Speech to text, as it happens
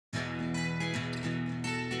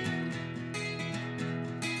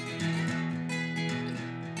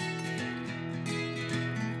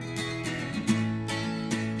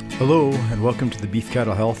Hello, and welcome to the Beef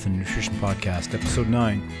Cattle Health and Nutrition Podcast, Episode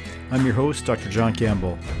 9. I'm your host, Dr. John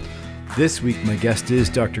Campbell. This week, my guest is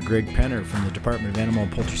Dr. Greg Penner from the Department of Animal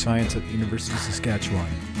and Poultry Science at the University of Saskatchewan.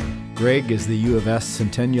 Greg is the U of S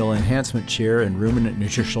Centennial Enhancement Chair in Ruminant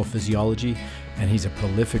Nutritional Physiology, and he's a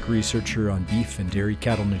prolific researcher on beef and dairy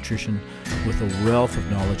cattle nutrition with a wealth of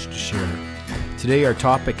knowledge to share. Today, our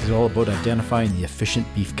topic is all about identifying the efficient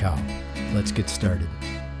beef cow. Let's get started.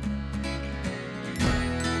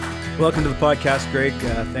 Welcome to the podcast, Greg.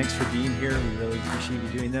 Thanks for being here. We really appreciate you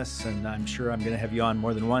doing this, and I'm sure I'm going to have you on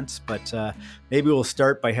more than once, but maybe we'll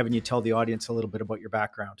start by having you tell the audience a little bit about your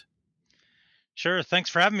background. Sure. Thanks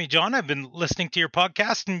for having me, John. I've been listening to your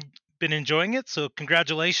podcast and been enjoying it, so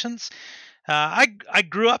congratulations. I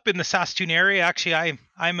grew up in the Saskatoon area. Actually,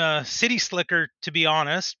 I'm a city slicker, to be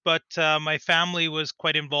honest, but my family was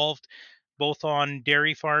quite involved both on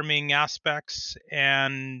dairy farming aspects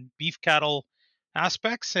and beef cattle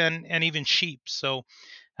aspects and even sheep. So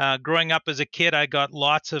growing up as a kid, I got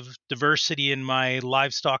lots of diversity in my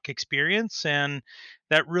livestock experience, and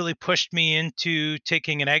that really pushed me into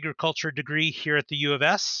taking an agriculture degree here at the U of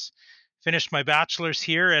S. Finished my bachelor's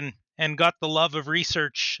here and got the love of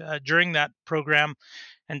research during that program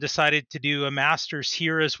and decided to do a master's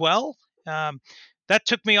here as well. That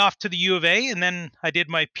took me off to the U of A, and then I did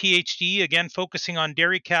my PhD, again focusing on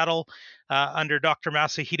dairy cattle under Dr.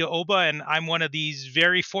 Masahito Oba, and I'm one of these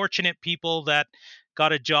very fortunate people that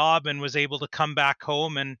got a job and was able to come back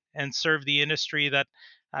home and serve the industry that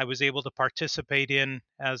I was able to participate in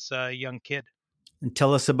as a young kid. And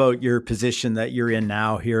tell us about your position that you're in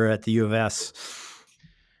now here at the U of S.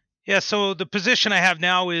 Yeah, so the position I have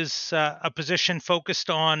now is a position focused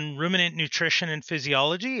on ruminant nutrition and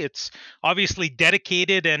physiology. It's obviously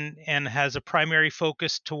dedicated and has a primary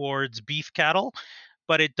focus towards beef cattle,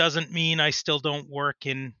 but it doesn't mean I still don't work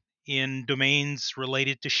in domains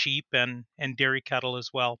related to sheep and dairy cattle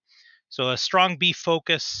as well. So a strong beef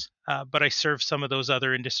focus, but I serve some of those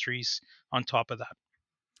other industries on top of that.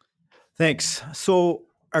 Thanks. So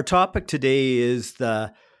our topic today is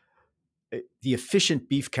the efficient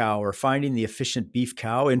beef cow, or finding the efficient beef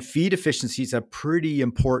cow. And feed efficiency is a pretty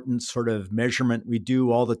important sort of measurement we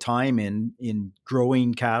do all the time in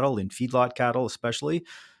growing cattle, in feedlot cattle especially.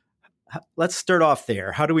 Let's start off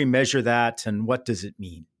there. How do we measure that, and what does it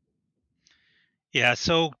mean? Yeah,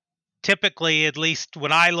 so typically, at least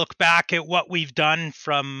when I look back at what we've done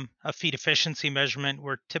from a feed efficiency measurement,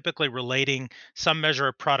 we're typically relating some measure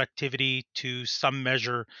of productivity to some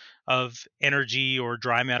measure of energy or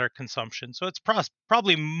dry matter consumption. So it's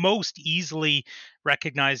probably most easily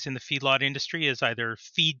recognized in the feedlot industry as either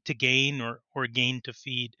feed to gain or gain to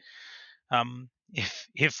feed.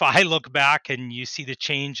 If I look back and you see the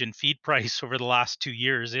change in feed price over the last 2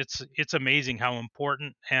 years, it's amazing how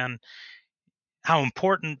important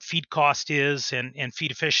feed cost is and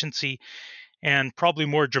feed efficiency, and probably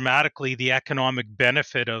more dramatically, the economic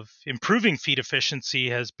benefit of improving feed efficiency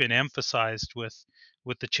has been emphasized with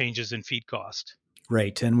the changes in feed cost.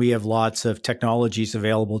 Right. And we have lots of technologies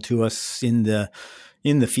available to us in the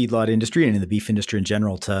feedlot industry and in the beef industry in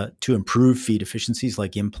general to improve feed efficiencies,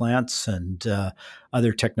 like implants and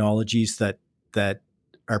other technologies that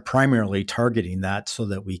are primarily targeting that, so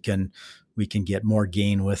that we can get more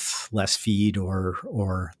gain with less feed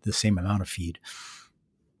or the same amount of feed.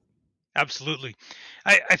 Absolutely.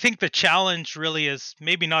 I think the challenge really is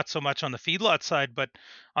maybe not so much on the feedlot side, but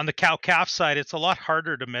on the cow-calf side, it's a lot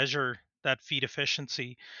harder to measure that feed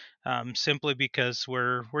efficiency, simply because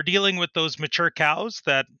we're dealing with those mature cows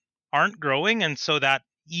that aren't growing, and so that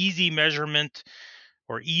easy measurement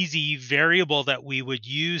or easy variable that we would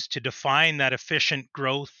use to define that efficient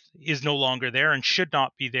growth is no longer there and should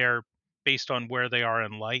not be there based on where they are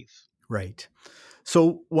in life. Right.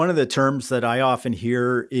 So one of the terms that I often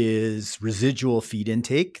hear is residual feed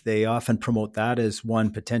intake. They often promote that as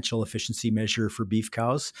one potential efficiency measure for beef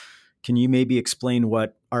cows. Can you maybe explain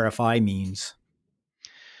what RFI means?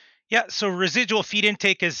 Yeah, so residual feed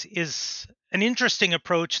intake is an interesting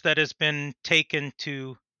approach that has been taken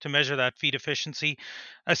to measure that feed efficiency.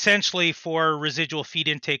 Essentially, for residual feed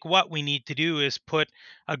intake, what we need to do is put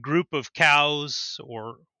a group of cows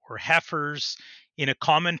or heifers in a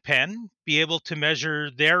common pen, be able to measure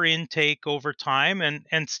their intake over time,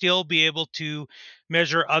 and still be able to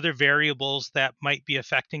measure other variables that might be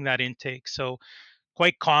affecting that intake. So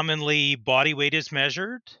quite commonly, body weight is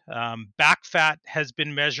measured. Back fat has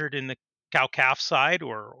been measured in the cow-calf side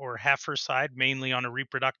or heifer side, mainly on a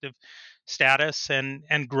reproductive status,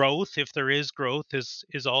 and growth, if there is growth,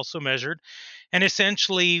 is also measured. And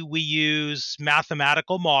essentially, we use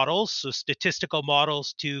mathematical models, so statistical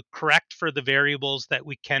models, to correct for the variables that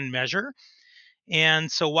we can measure.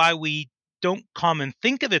 And so while we don't common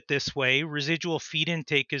think of it this way, residual feed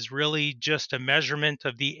intake is really just a measurement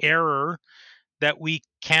of the error that we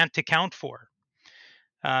can't account for.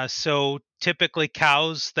 So typically,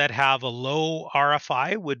 cows that have a low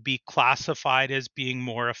RFI would be classified as being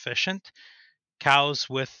more efficient. Cows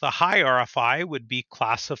with a high RFI would be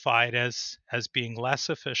classified as being less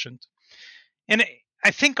efficient. And I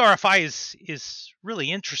think RFI is really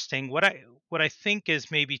interesting. What I think is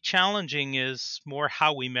maybe challenging is more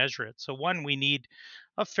how we measure it. So one, we need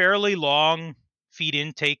a fairly long feed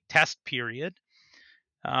intake test period.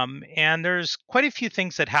 And there's quite a few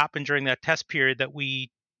things that happen during that test period that we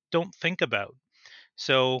don't think about.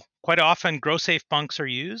 So quite often, grow safe bunks are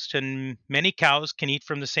used, and many cows can eat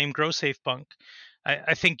from the same grow safe bunk.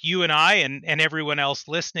 I think you and I and everyone else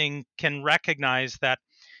listening can recognize that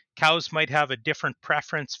cows might have a different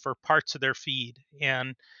preference for parts of their feed.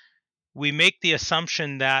 And we make the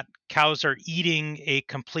assumption that cows are eating a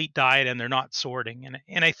complete diet and they're not sorting.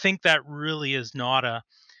 And I think that really is not a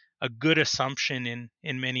good assumption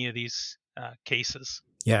in many of these cases.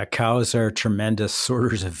 Yeah, cows are tremendous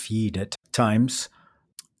sorters of feed at times.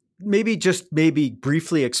 Maybe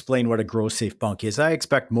briefly explain what a grow safe bunk is. I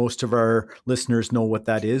expect most of our listeners know what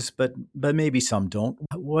that is, but maybe some don't.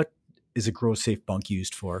 What is a grow safe bunk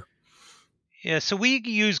used for? Yeah, so we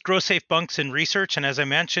use grow safe bunks in research, and as I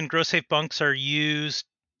mentioned, grow safe bunks are used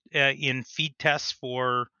in feed tests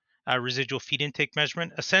for residual feed intake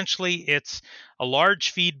measurement. Essentially, it's a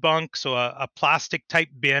large feed bunk, so a plastic type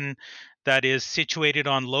bin that is situated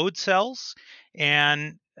on load cells,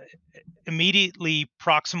 and immediately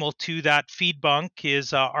proximal to that feed bunk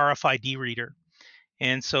is a RFID reader.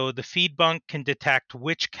 And so the feed bunk can detect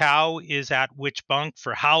which cow is at which bunk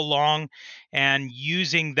for how long. And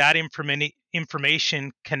using that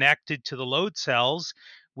information connected to the load cells,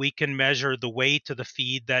 we can measure the weight of the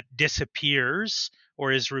feed that disappears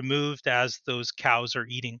or is removed as those cows are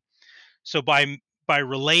eating. So by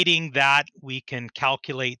relating that, we can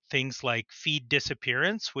calculate things like feed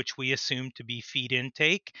disappearance, which we assume to be feed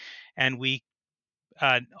intake, and we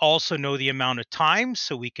also know the amount of time,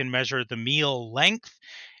 so we can measure the meal length.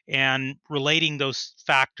 And relating those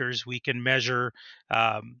factors, we can measure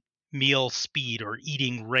meal speed or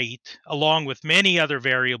eating rate, along with many other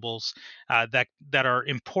variables that are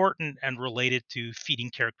important and related to feeding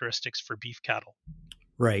characteristics for beef cattle.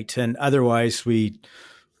 Right, and otherwise we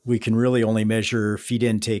can really only measure feed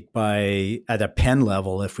intake by at a pen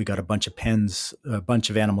level. If we got a bunch of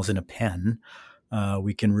animals in a pen,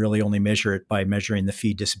 we can really only measure it by measuring the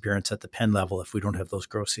feed disappearance at the pen level if we don't have those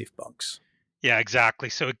grow safe bunks. Yeah, exactly.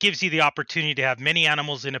 So it gives you the opportunity to have many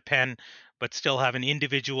animals in a pen, but still have an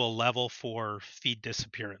individual level for feed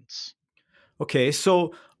disappearance. Okay,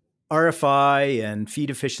 so RFI and feed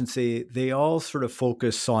efficiency, they all sort of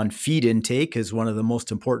focus on feed intake as one of the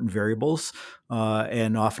most important variables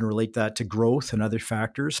and often relate that to growth and other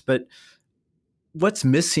factors. But what's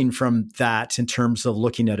missing from that in terms of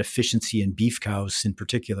looking at efficiency in beef cows in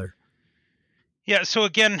particular? Yeah, so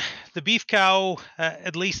again, the beef cow,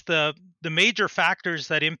 at least the major factors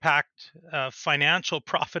that impact financial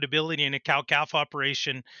profitability in a cow calf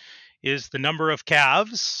operation is the number of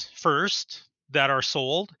calves first that are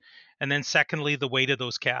sold, and then secondly the weight of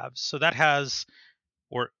those calves. So that has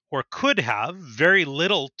or could have very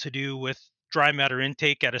little to do with dry matter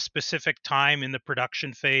intake at a specific time in the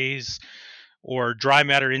production phase, or dry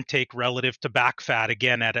matter intake relative to back fat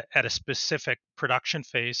again at a specific production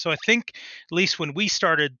phase. So I think at least when we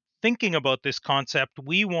started thinking about this concept,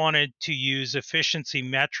 we wanted to use efficiency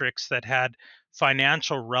metrics that had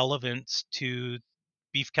financial relevance to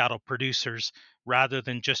beef cattle producers rather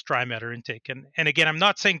than just dry matter intake. And again, I'm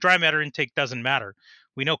not saying dry matter intake doesn't matter.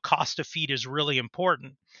 We know cost of feed is really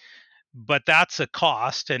important, but that's a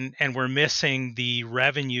cost, and we're missing the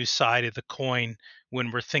revenue side of the coin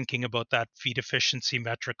when we're thinking about that feed efficiency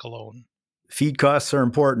metric alone. Feed costs are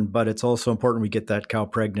important, but it's also important we get that cow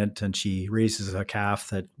pregnant and she raises a calf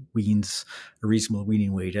that weans a reasonable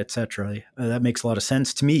weaning weight, etc. That makes a lot of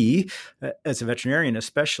sense to me as a veterinarian,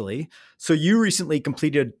 especially. So you recently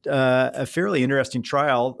completed a fairly interesting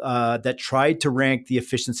trial that tried to rank the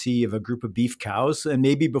efficiency of a group of beef cows. And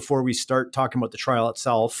maybe before we start talking about the trial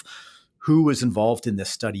itself, who was involved in this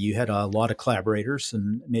study? You had a lot of collaborators,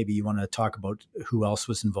 and maybe you want to talk about who else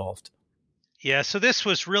was involved. Yeah, so this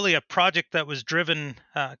was really a project that was driven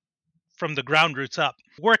from the ground roots up.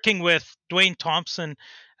 Working with Dwayne Thompson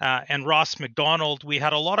and Ross McDonald, we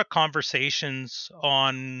had a lot of conversations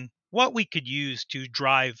on what we could use to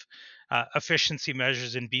drive efficiency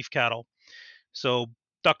measures in beef cattle. So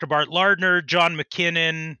Dr. Bart Lardner, John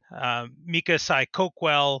McKinnon, Mika Sai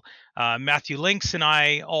Coquell, Matthew Links, and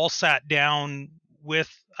I all sat down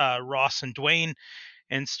with Ross and Dwayne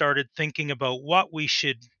and started thinking about what we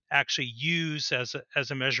should actually use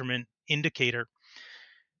as a measurement indicator.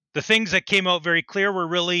 The things that came out very clear were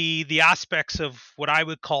really the aspects of what I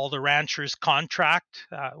would call the rancher's contract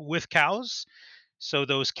with cows. So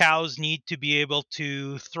those cows need to be able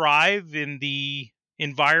to thrive in the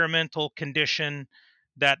environmental condition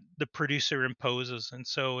that the producer imposes. And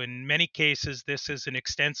so in many cases, this is an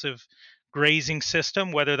extensive grazing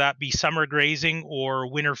system, whether that be summer grazing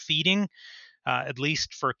or winter feeding, at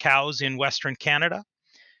least for cows in Western Canada.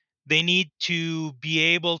 They need to be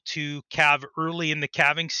able to calve early in the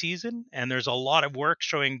calving season. And there's a lot of work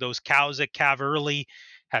showing those cows that calve early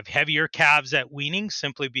have heavier calves at weaning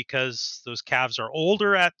simply because those calves are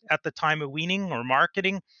older at the time of weaning or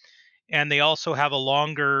marketing. And they also have a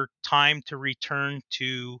longer time to return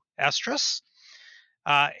to estrus.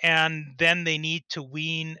 And then they need to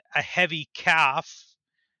wean a heavy calf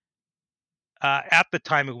at the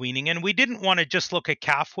time of weaning. And we didn't want to just look at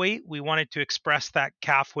calf weight. We wanted to express that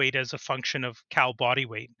calf weight as a function of cow body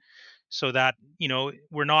weight so that,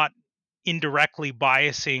 we're not indirectly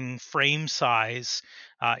biasing frame size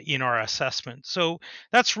in our assessment. So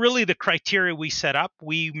that's really the criteria we set up.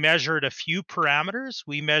 We measured a few parameters.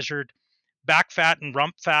 We measured back fat and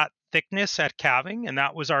rump fat thickness at calving, and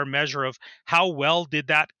that was our measure of how well did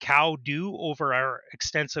that cow do over our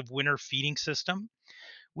extensive winter feeding system.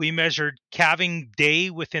 We measured calving day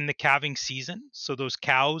within the calving season. So those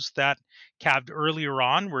cows that calved earlier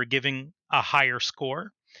on were giving a higher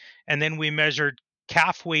score. And then we measured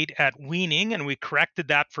calf weight at weaning, and we corrected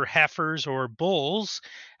that for heifers or bulls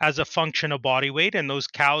as a function of body weight. And those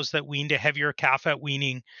cows that weaned a heavier calf at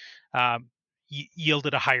weaning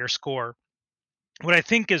yielded a higher score. What I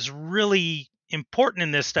think is really important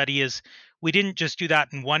in this study is we didn't just do that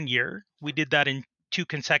in 1 year, we did that in 2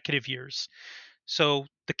 consecutive years. So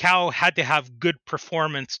the cow had to have good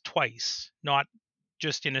performance twice, not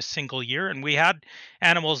just in a single year. And we had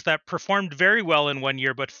animals that performed very well in 1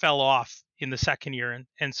 year but fell off in the second year.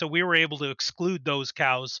 And so we were able to exclude those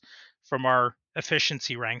cows from our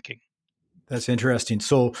efficiency ranking. That's interesting.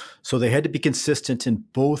 So they had to be consistent in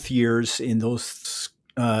both years in those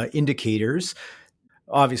indicators.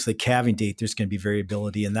 Obviously, calving date, there's going to be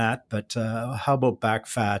variability in that. But how about back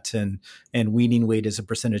fat and weaning weight as a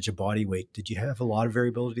percentage of body weight? Did you have a lot of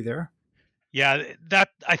variability there? Yeah, that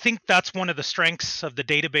I think that's one of the strengths of the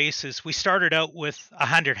database is we started out with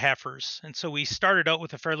 100 heifers. And so we started out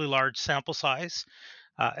with a fairly large sample size,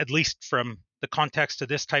 at least from the context of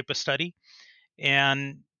this type of study.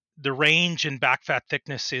 And the range in back fat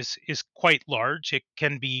thickness is quite large. It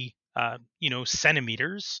can be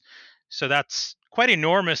centimeters. So that's quite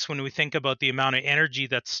enormous when we think about the amount of energy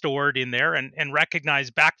that's stored in there, and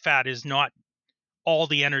recognize back fat is not all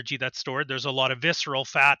the energy that's stored. There's a lot of visceral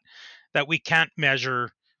fat that we can't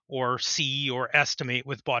measure or see or estimate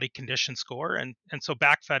with body condition score. And so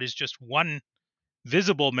back fat is just one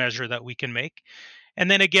visible measure that we can make.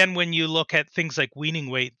 And then again, when you look at things like weaning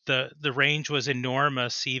weight, the range was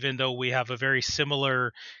enormous, even though we have a very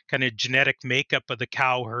similar kind of genetic makeup of the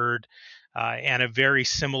cow herd and a very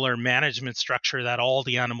similar management structure that all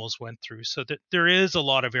the animals went through. So that there is a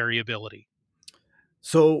lot of variability.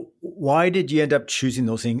 So why did you end up choosing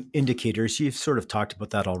those indicators? You've sort of talked about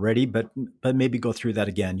that already, but maybe go through that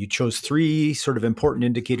again. You chose 3 sort of important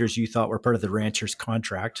indicators you thought were part of the rancher's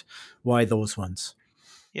contract. Why those ones?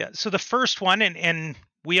 Yeah. So the first one, and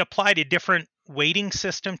we applied a different weighting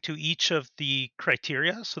system to each of the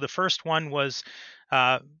criteria. So the first one was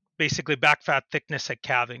basically back fat thickness at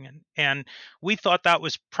calving. And we thought that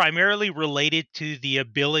was primarily related to the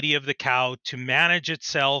ability of the cow to manage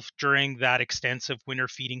itself during that extensive winter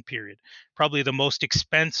feeding period, probably the most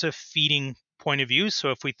expensive feeding point of view.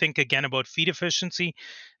 So if we think again about feed efficiency,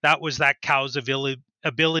 that was that cow's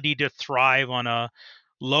ability to thrive on a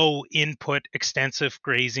low input extensive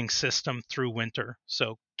grazing system through winter.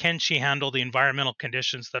 So can she handle the environmental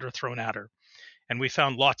conditions that are thrown at her? And we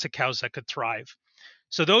found lots of cows that could thrive.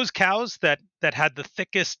 So those cows that had the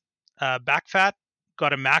thickest back fat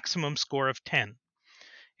got a maximum score of 10.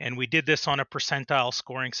 And we did this on a percentile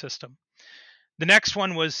scoring system. The next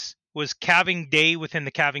one was calving day within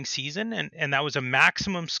the calving season, and that was a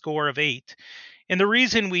maximum score of 8. And the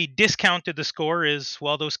reason we discounted the score is,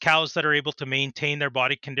 well, those cows that are able to maintain their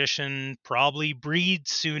body condition probably breed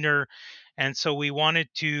sooner. And so we wanted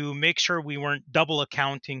to make sure we weren't double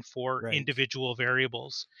accounting for Right. individual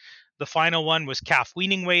variables. The final one was calf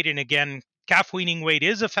weaning weight. And again, calf weaning weight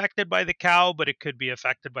is affected by the cow, but it could be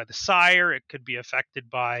affected by the sire. It could be affected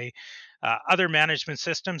by other management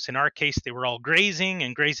systems. In our case, they were all grazing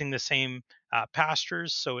and grazing the same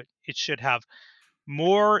pastures, so it should have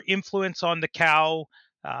more influence on the cow.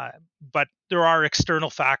 But there are external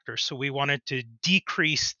factors, so we wanted to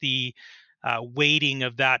decrease the weighting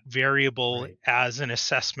of that variable Right. as an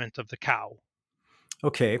assessment of the cow.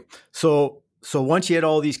 Okay. So once you had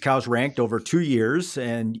all these cows ranked over 2 years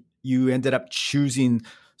and you ended up choosing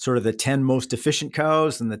sort of the 10 most efficient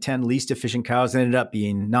cows and the 10 least efficient cows, ended up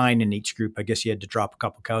being 9 in each group. I guess you had to drop a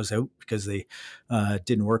couple cows out because they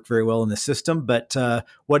didn't work very well in the system. But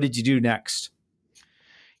what did you do next?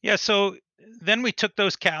 Yeah, so then we took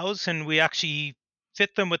those cows and we actually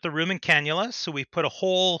fit them with the rumen cannula. So we put a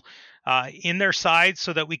hole in their side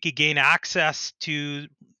so that we could gain access to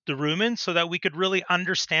the rumen so that we could really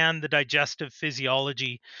understand the digestive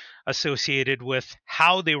physiology associated with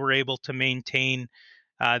how they were able to maintain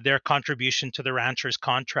their contribution to the rancher's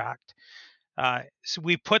contract. So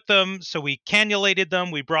we put them, so we cannulated them,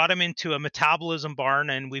 we brought them into a metabolism barn,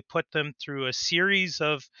 and we put them through a series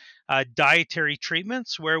of dietary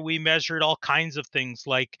treatments where we measured all kinds of things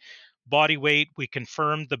like body weight. We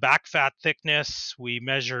confirmed the back fat thickness. We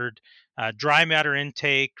measured dry matter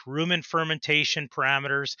intake, rumen fermentation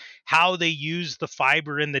parameters, how they use the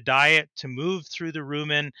fiber in the diet to move through the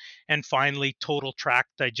rumen, and finally, total tract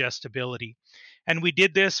digestibility. And we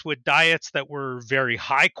did this with diets that were very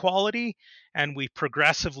high quality, and we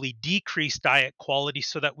progressively decreased diet quality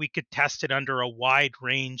so that we could test it under a wide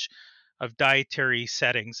range of dietary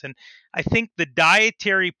settings. And I think the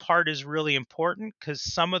dietary part is really important because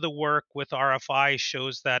some of the work with RFI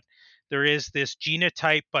shows that there is this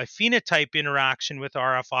genotype by phenotype interaction with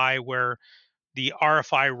RFI where the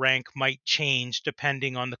RFI rank might change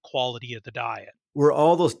depending on the quality of the diet. Were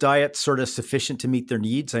all those diets sort of sufficient to meet their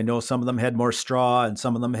needs? I know some of them had more straw and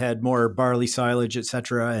some of them had more barley silage, et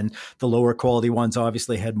cetera. And the lower quality ones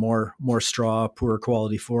obviously had more straw, poorer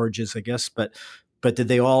quality forages, I guess. But did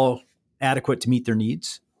they all adequate to meet their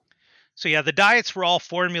needs? So yeah, the diets were all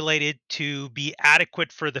formulated to be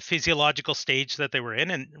adequate for the physiological stage that they were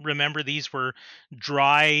in. And remember, these were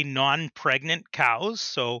dry, non-pregnant cows,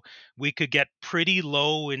 so we could get pretty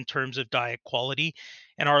low in terms of diet quality.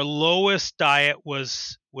 And our lowest diet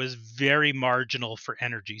was very marginal for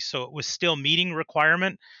energy. So it was still meeting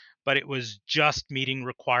requirement, but it was just meeting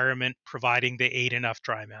requirement, providing they ate enough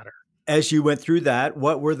dry matter. As you went through that,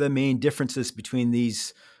 what were the main differences between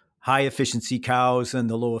these high efficiency cows and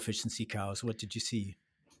the low efficiency cows? What did you see?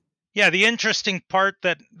 Yeah, the interesting part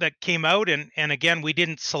that came out, and again, we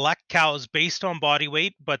didn't select cows based on body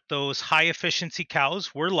weight, but those high efficiency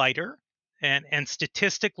cows were lighter and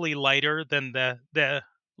statistically lighter than the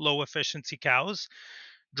low efficiency cows.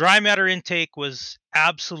 Dry matter intake was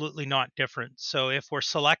absolutely not different. So if we're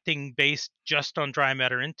selecting based just on dry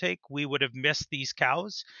matter intake, we would have missed these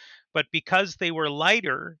cows. But because they were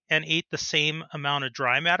lighter and ate the same amount of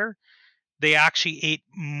dry matter, they actually ate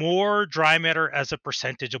more dry matter as a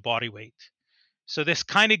percentage of body weight. So this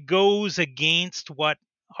kind of goes against what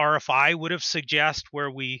RFI would have suggest, where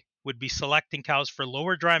we would be selecting cows for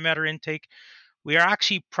lower dry matter intake. We are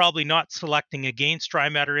actually probably not selecting against dry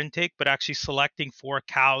matter intake, but actually selecting for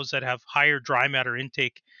cows that have higher dry matter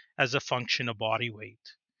intake as a function of body weight.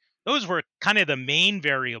 Those were kind of the main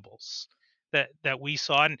variables that we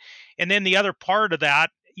saw. And then the other part of that,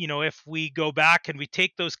 if we go back and we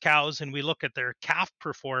take those cows and we look at their calf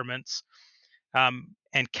performance,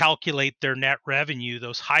 and calculate their net revenue,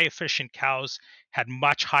 those high efficient cows had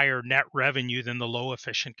much higher net revenue than the low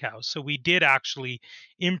efficient cows. So we did actually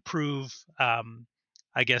improve,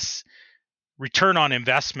 I guess, return on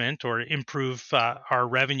investment, or improve our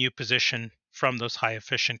revenue position from those high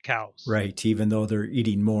efficient cows. Right, even though they're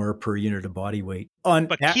eating more per unit of body weight. On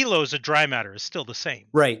But kilos of dry matter is still the same.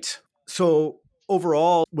 Right. So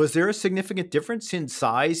overall, was there a significant difference in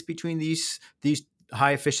size between these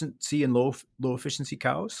high efficiency and low efficiency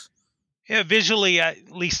cows? Yeah, visually,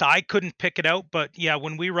 at least I couldn't pick it out. But yeah,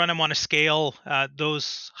 when we run them on a scale,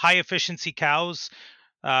 those high efficiency cows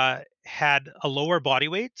had a lower body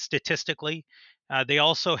weight statistically. They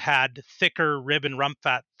also had thicker rib and rump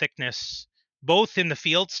fat thickness, both in the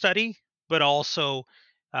field study, but also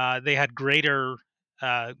they had greater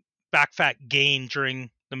back fat gain during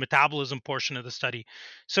the metabolism portion of the study.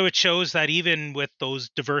 So it shows that even with those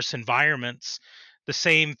diverse environments, the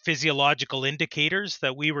same physiological indicators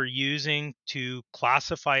that we were using to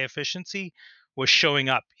classify efficiency was showing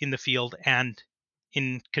up in the field and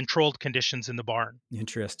in controlled conditions in the barn.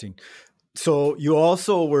 Interesting. So you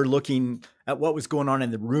also were looking at what was going on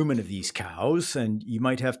in the rumen of these cows, and you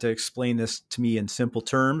might have to explain this to me in simple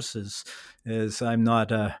terms, as I'm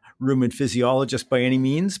not a rumen physiologist by any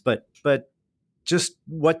means, but just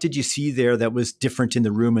what did you see there that was different in the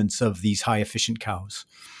rumens of these high efficient cows?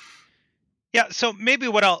 Yeah, so maybe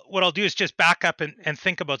what I'll do is just back up and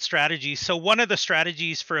think about strategies. So one of the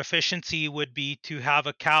strategies for efficiency would be to have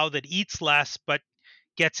a cow that eats less but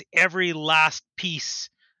gets every last piece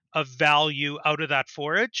of value out of that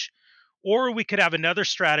forage. Or we could have another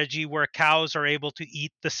strategy where cows are able to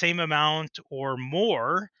eat the same amount or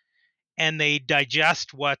more and they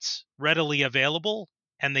digest what's readily available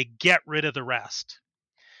and they get rid of the rest.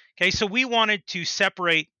 Okay, so we wanted to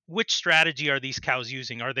separate which strategy are these cows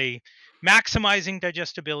using? Are they maximizing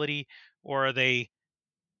digestibility or are they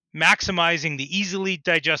maximizing the easily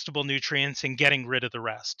digestible nutrients and getting rid of the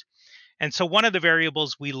rest? And so one of the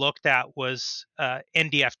variables we looked at was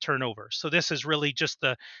NDF turnover. So this is really just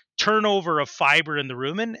the turnover of fiber in the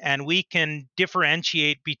rumen, and we can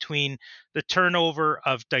differentiate between the turnover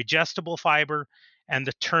of digestible fiber and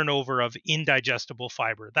the turnover of indigestible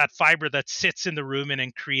fiber, that fiber that sits in the rumen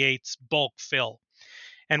and creates bulk fill.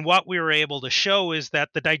 And what we were able to show is that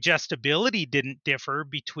the digestibility didn't differ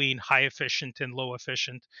between high efficient and low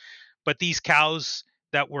efficient, but these cows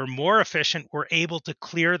that were more efficient were able to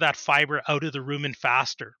clear that fiber out of the rumen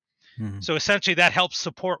faster. Mhm. So essentially, that helps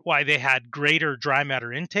support why they had greater dry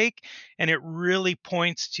matter intake, and it really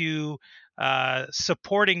points to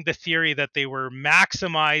supporting the theory that they were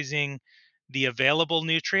maximizing the available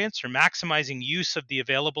nutrients or maximizing use of the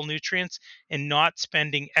available nutrients and not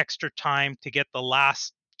spending extra time to get the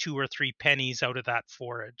last 2 or 3 pennies out of that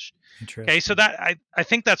forage. Okay, so Interesting. I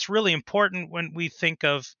think that's really important when we think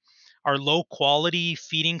of our low quality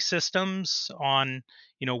feeding systems on,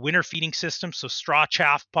 winter feeding systems, so straw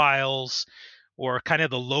chaff piles or kind of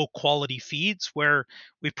the low quality feeds where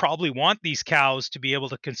we probably want these cows to be able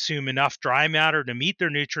to consume enough dry matter to meet their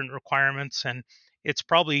nutrient requirements, and it's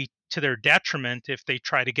probably to their detriment if they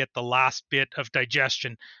try to get the last bit of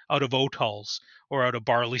digestion out of oat hulls or out of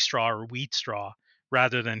barley straw or wheat straw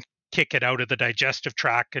rather than kick it out of the digestive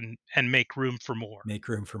tract and make room for more. Make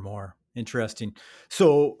room for more. Interesting.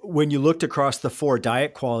 So, when you looked across the four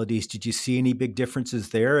diet qualities, did you see any big differences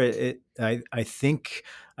there? I think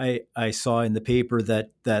I saw in the paper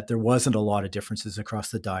that there wasn't a lot of differences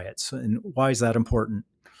across the diets. And why is that important?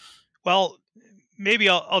 Well, maybe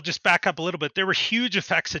I'll just back up a little bit. There were huge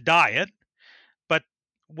effects of diet, but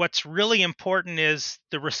what's really important is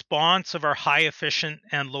the response of our high efficient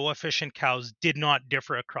and low efficient cows did not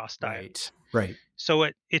differ across Right. diets. Right. So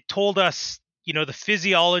it told us, the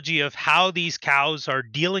physiology of how these cows are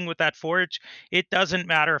dealing with that forage. It doesn't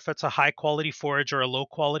matter if it's a high quality forage or a low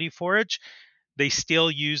quality forage, they still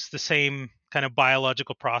use the same kind of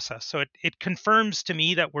biological process. So it confirms to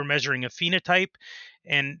me that we're measuring a phenotype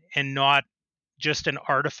and not just an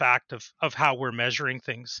artifact of how we're measuring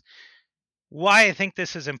things. Why I think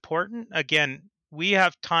this is important, again, we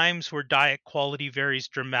have times where diet quality varies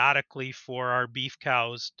dramatically for our beef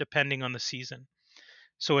cows depending on the season.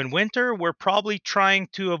 So in winter, we're probably trying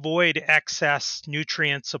to avoid excess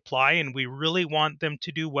nutrient supply, and we really want them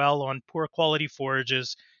to do well on poor quality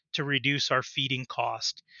forages to reduce our feeding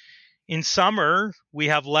cost. In summer, we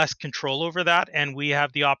have less control over that, and we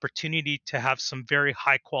have the opportunity to have some very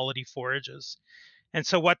high quality forages. And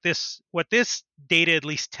so what this data at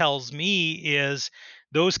least tells me is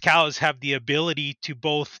those cows have the ability to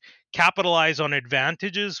both capitalize on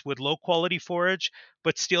advantages with low quality forage,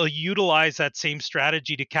 but still utilize that same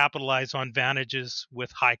strategy to capitalize on advantages with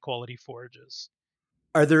high quality forages.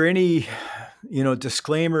 Are there any,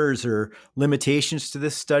 disclaimers or limitations to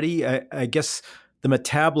this study? I guess the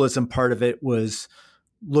metabolism part of it was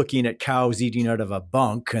looking at cows eating out of a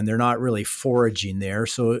bunk, and they're not really foraging there.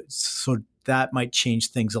 So that might change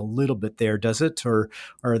things a little bit there, does it? Or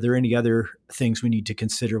are there any other things we need to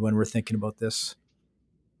consider when we're thinking about this?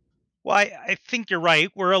 Well, I think you're right.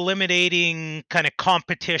 We're eliminating kind of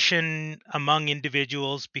competition among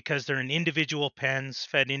individuals because they're in individual pens,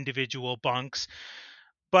 fed individual bunks.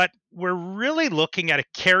 But we're really looking at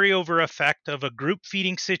a carryover effect of a group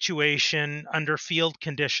feeding situation under field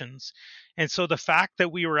conditions. And so the fact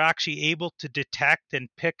that we were actually able to detect and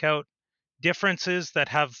pick out differences that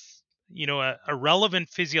have a relevant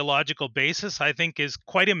physiological basis, I think is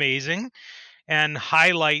quite amazing and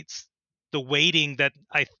highlights the weighting that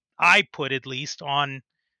I put at least on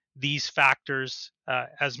these factors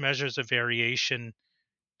as measures of variation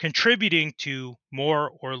contributing to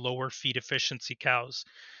more or lower feed efficiency cows.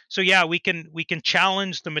 So yeah, we can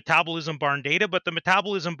challenge the metabolism barn data, but the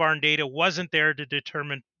metabolism barn data wasn't there to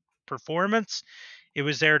determine performance. It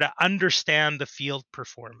was there to understand the field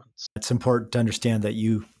performance. It's important to understand that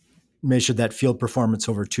you measured that field performance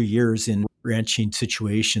over 2 years in ranching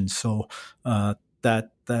situations. So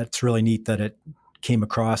that's really neat that it came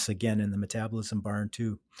across again in the metabolism barn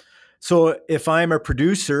too. So if I'm a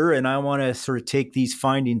producer and I want to sort of take these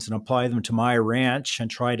findings and apply them to my ranch and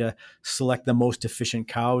try to select the most efficient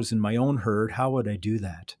cows in my own herd, how would I do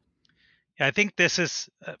that? Yeah, I think this is,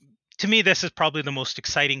 to me, this is probably the most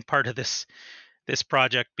exciting part of this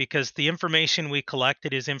project, because the information we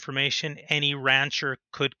collected is information any rancher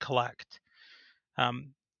could collect.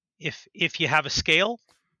 If you have a scale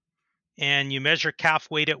and you measure calf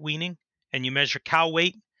weight at weaning and you measure cow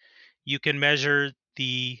weight, you can measure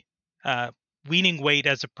the weaning weight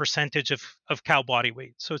as a percentage of cow body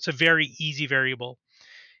weight. So it's a very easy variable.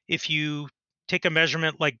 If you take a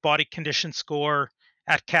measurement like body condition score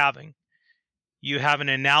at calving, you have an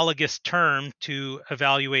analogous term to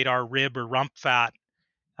evaluate our rib or rump fat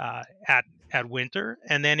at winter.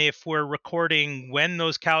 And then if we're recording when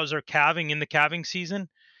those cows are calving in the calving season,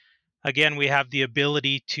 again, we have the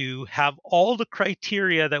ability to have all the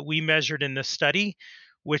criteria that we measured in the study,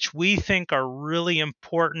 which we think are really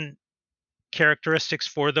important characteristics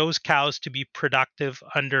for those cows to be productive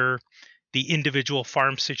under the individual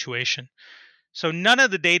farm situation. So none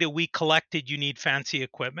of the data we collected, you need fancy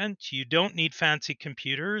equipment. You don't need fancy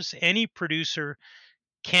computers. Any producer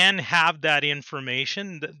can have that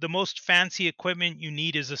information. The most fancy equipment you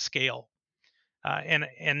need is a scale.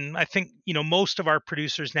 And I think most of our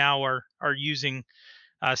producers now are using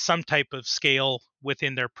some type of scale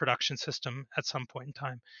within their production system at some point in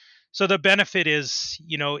time. So the benefit is,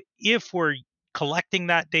 if we're collecting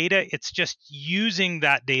that data, it's just using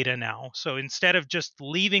that data now. So instead of just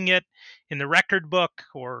leaving it in the record book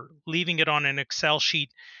or leaving it on an Excel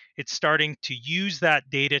sheet, it's starting to use that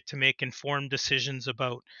data to make informed decisions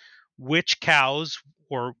about which cows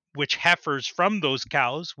or which heifers from those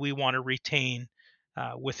cows we want to retain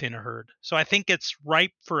within a herd. So I think it's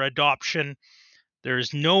ripe for adoption.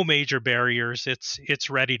 There's no major barriers. It's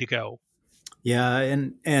ready to go. Yeah,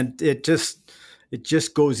 and it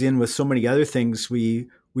just goes in with so many other things we've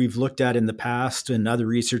looked at in the past, and other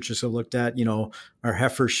researchers have looked at. Our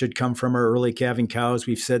heifers should come from our early calving cows.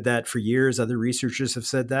 We've said that for years. Other researchers have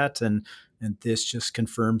said that, and this just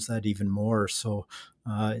confirms that even more. So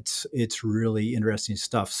it's really interesting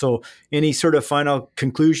stuff. So any sort of final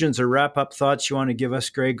conclusions or wrap up thoughts you want to give us,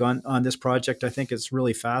 Greg, on this project? I think it's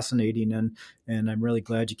really fascinating, and I'm really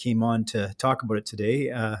glad you came on to talk about it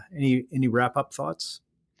today. Any wrap up thoughts?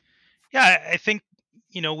 Yeah, I think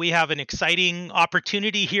we have an exciting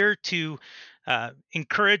opportunity here to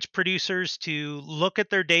encourage producers to look at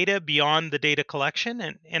their data beyond the data collection,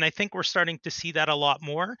 and I think we're starting to see that a lot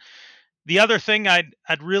more. The other thing I'd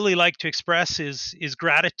really like to express is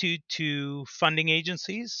gratitude to funding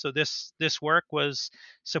agencies. So this work was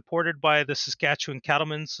supported by the Saskatchewan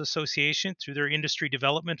Cattlemen's Association through their Industry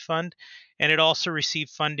Development Fund, and it also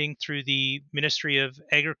received funding through the Ministry of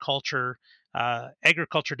Agriculture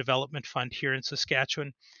Development Fund here in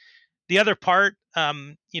Saskatchewan. The other part,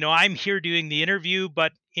 I'm here doing the interview,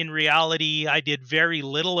 but in reality, I did very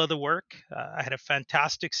little of the work. I had a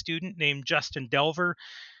fantastic student named Justin Delver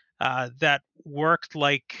that worked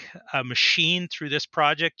like a machine through this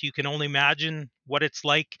project. You can only imagine what it's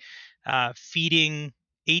like feeding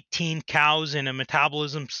 18 cows in a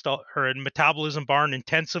metabolism barn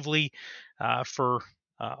intensively for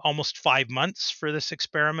almost 5 months for this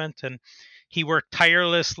experiment. And he worked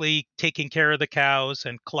tirelessly taking care of the cows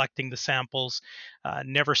and collecting the samples.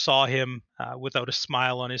 Never saw him without a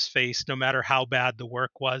smile on his face, no matter how bad the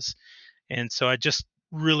work was. And so I just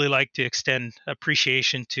really like to extend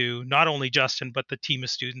appreciation to not only Justin, but the team of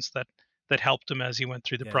students that helped him as he went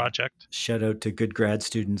through the project. Shout out to good grad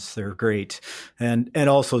students. They're great. And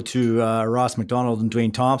also to Ross McDonald and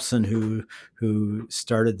Dwayne Thompson, who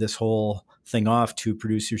started this whole thing off, two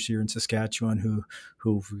producers here in Saskatchewan who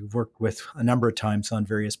we've worked with a number of times on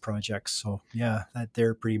various projects. So yeah,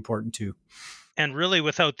 they're pretty important too. And really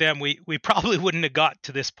without them, we probably wouldn't have got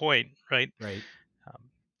to this point, right? Right.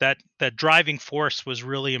 That driving force was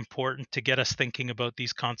really important to get us thinking about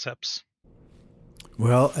these concepts.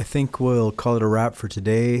 Well, I think we'll call it a wrap for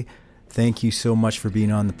today. Thank you so much for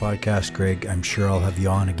being on the podcast, Greg. I'm sure I'll have you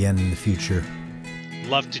on again in the future.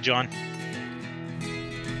 Love to, John.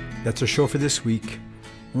 That's our show for this week.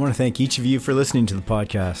 I want to thank each of you for listening to the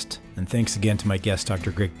podcast, and thanks again to my guest, Dr.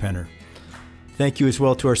 Greg Penner. Thank you as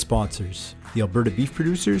well to our sponsors, the Alberta Beef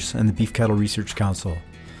Producers and the Beef Cattle Research Council.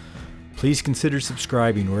 Please consider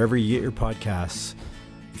subscribing wherever you get your podcasts.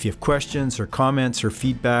 If you have questions or comments or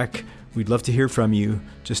feedback, We'd love to hear from you.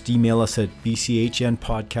 Just email us at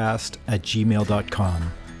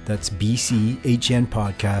bchnpodcast@gmail.com. That's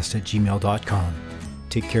bchnpodcast@gmail.com.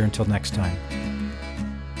 Take care until next time.